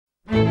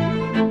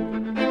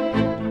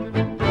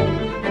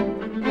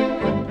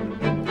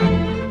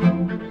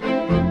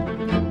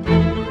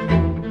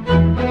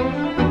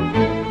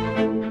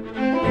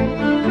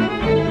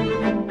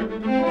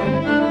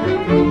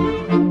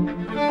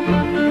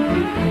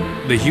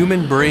The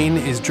human brain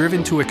is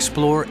driven to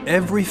explore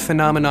every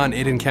phenomenon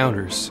it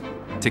encounters,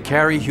 to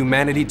carry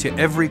humanity to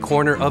every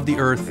corner of the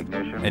earth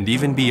and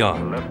even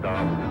beyond.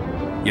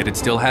 Yet it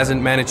still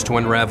hasn't managed to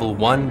unravel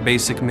one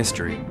basic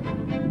mystery: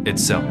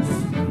 itself.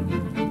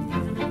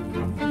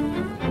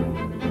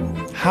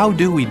 How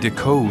do we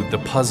decode the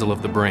puzzle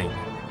of the brain?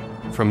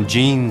 From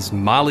genes,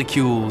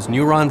 molecules,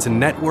 neurons, and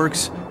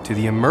networks to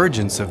the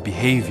emergence of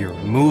behavior,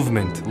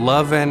 movement,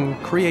 love,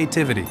 and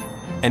creativity.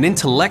 An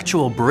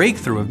intellectual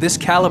breakthrough of this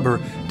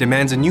caliber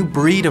demands a new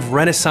breed of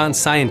Renaissance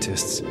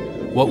scientists.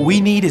 What we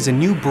need is a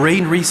new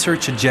brain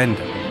research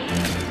agenda.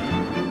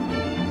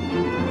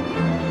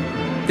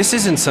 This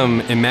isn't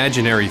some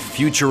imaginary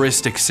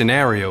futuristic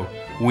scenario.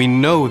 We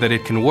know that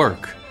it can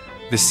work.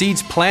 The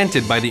seeds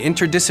planted by the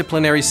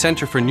Interdisciplinary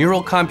Center for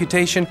Neural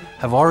Computation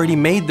have already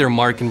made their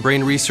mark in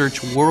brain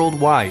research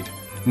worldwide.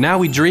 Now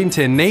we dream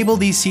to enable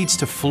these seeds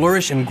to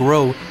flourish and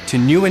grow to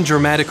new and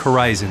dramatic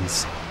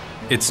horizons.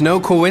 It's no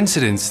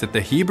coincidence that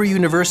the Hebrew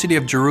University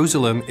of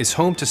Jerusalem is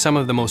home to some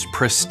of the most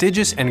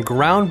prestigious and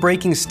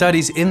groundbreaking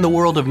studies in the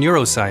world of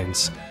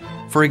neuroscience.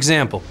 For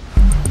example,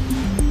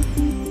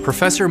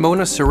 Professor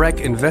Mona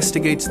Sarek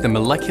investigates the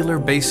molecular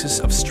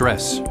basis of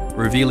stress,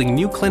 revealing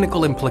new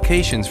clinical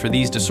implications for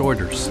these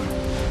disorders.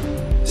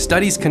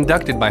 Studies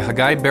conducted by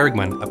Haggai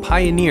Bergman, a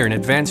pioneer in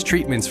advanced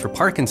treatments for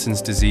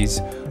Parkinson's disease,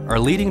 are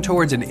leading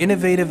towards an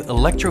innovative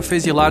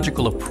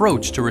electrophysiological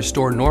approach to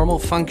restore normal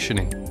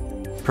functioning.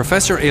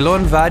 Professor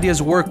Elon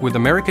Vadia's work with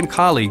American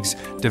colleagues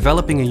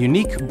developing a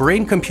unique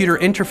brain-computer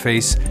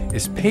interface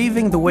is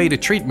paving the way to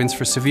treatments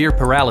for severe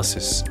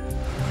paralysis.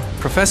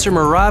 Professor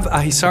Merav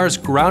Ahisar's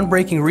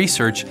groundbreaking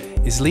research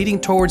is leading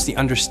towards the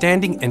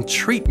understanding and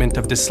treatment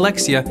of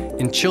dyslexia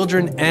in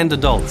children and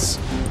adults.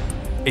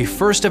 A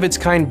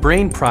first-of-its-kind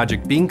brain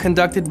project being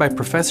conducted by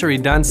Professor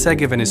Idan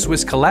Segev and his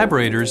Swiss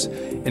collaborators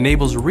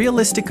enables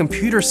realistic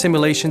computer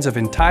simulations of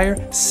entire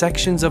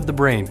sections of the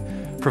brain,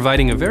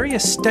 providing a very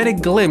aesthetic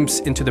glimpse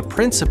into the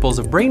principles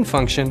of brain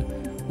function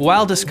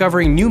while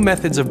discovering new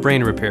methods of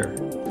brain repair.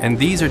 And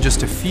these are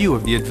just a few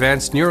of the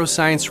advanced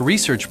neuroscience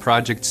research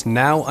projects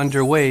now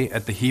underway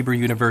at the Hebrew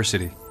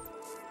University.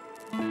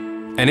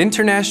 An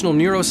International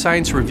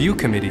Neuroscience Review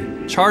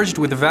Committee charged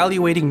with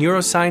evaluating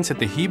neuroscience at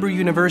the Hebrew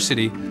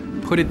University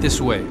put it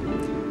this way: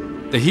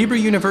 the Hebrew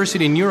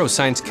University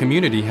neuroscience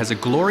community has a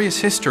glorious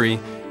history,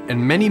 and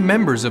many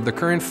members of the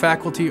current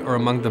faculty are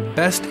among the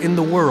best in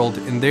the world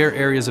in their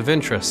areas of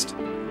interest.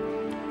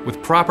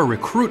 With proper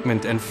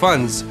recruitment and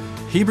funds,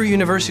 Hebrew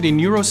University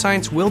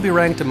neuroscience will be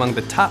ranked among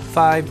the top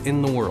 5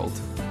 in the world.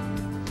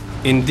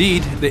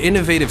 Indeed, the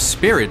innovative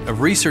spirit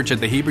of research at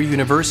the Hebrew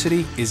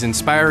University is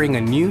inspiring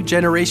a new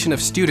generation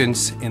of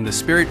students in the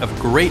spirit of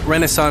great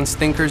Renaissance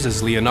thinkers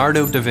as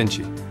Leonardo da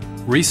Vinci.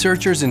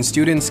 Researchers and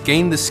students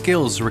gain the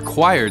skills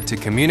required to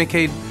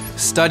communicate,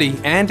 study,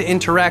 and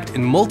interact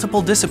in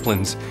multiple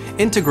disciplines,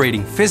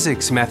 integrating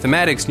physics,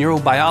 mathematics,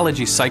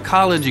 neurobiology,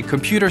 psychology,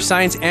 computer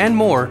science, and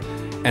more,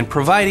 and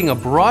providing a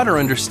broader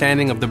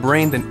understanding of the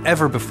brain than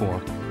ever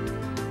before.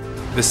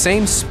 The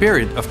same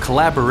spirit of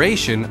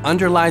collaboration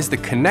underlies the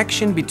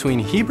connection between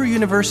Hebrew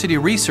University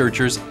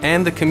researchers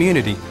and the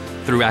community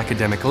through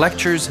academic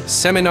lectures,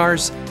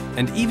 seminars,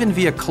 and even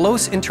via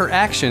close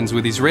interactions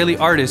with Israeli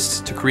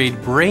artists to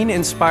create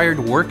brain-inspired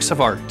works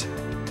of art.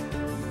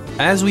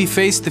 As we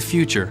face the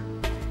future,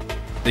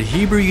 the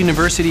Hebrew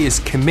University is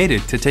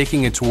committed to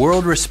taking its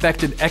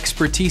world-respected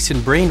expertise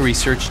in brain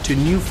research to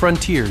new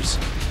frontiers,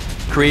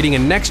 creating a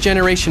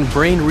next-generation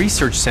brain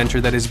research center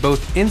that is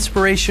both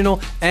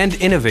inspirational and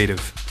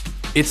innovative.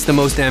 It's the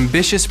most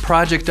ambitious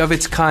project of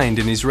its kind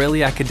in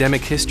Israeli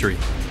academic history,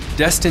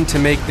 destined to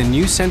make the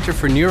new Center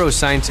for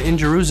Neuroscience in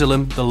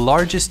Jerusalem the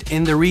largest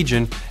in the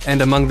region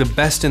and among the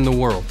best in the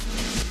world.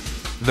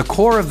 The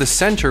core of the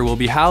center will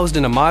be housed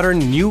in a modern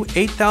new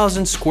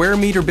 8,000 square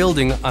meter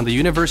building on the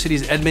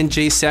university's Edmund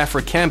J.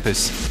 Safra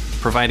campus,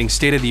 providing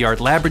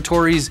state-of-the-art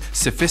laboratories,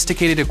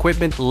 sophisticated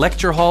equipment,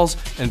 lecture halls,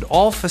 and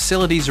all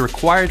facilities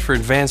required for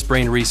advanced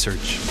brain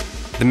research.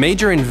 The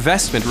major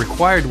investment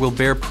required will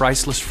bear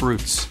priceless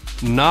fruits,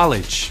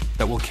 knowledge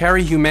that will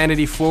carry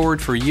humanity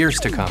forward for years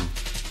to come.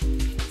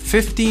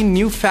 15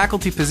 new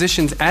faculty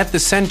positions at the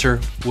center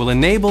will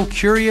enable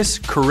curious,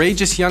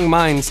 courageous young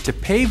minds to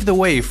pave the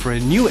way for a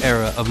new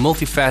era of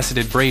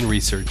multifaceted brain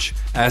research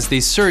as they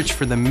search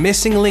for the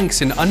missing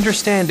links in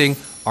understanding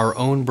our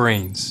own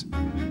brains.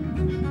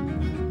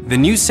 The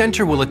new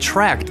center will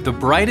attract the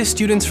brightest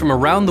students from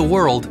around the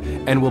world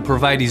and will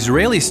provide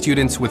Israeli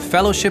students with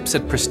fellowships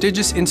at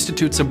prestigious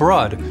institutes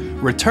abroad,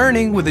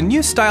 returning with a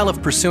new style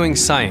of pursuing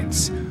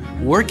science,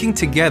 working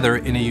together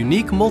in a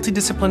unique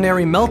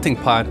multidisciplinary melting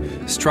pot,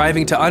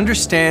 striving to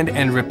understand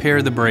and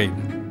repair the brain.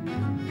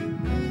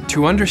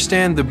 To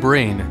understand the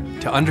brain,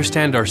 to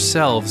understand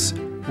ourselves,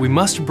 we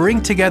must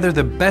bring together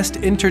the best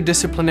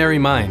interdisciplinary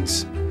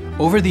minds.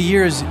 Over the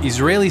years,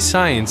 Israeli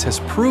science has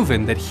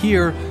proven that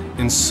here,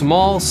 in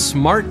small,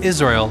 smart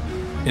Israel,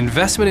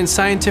 investment in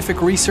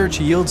scientific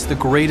research yields the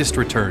greatest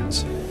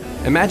returns.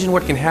 Imagine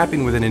what can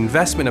happen with an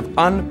investment of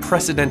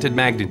unprecedented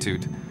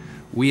magnitude.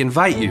 We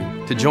invite you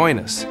to join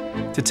us,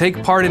 to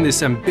take part in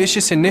this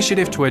ambitious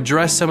initiative to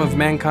address some of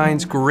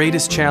mankind's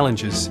greatest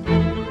challenges.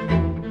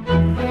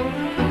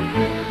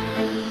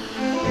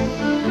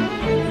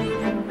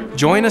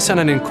 Join us on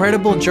an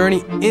incredible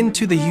journey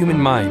into the human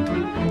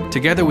mind.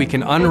 Together we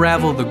can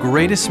unravel the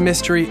greatest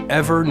mystery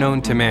ever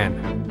known to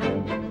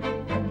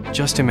man.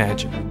 Just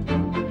imagine.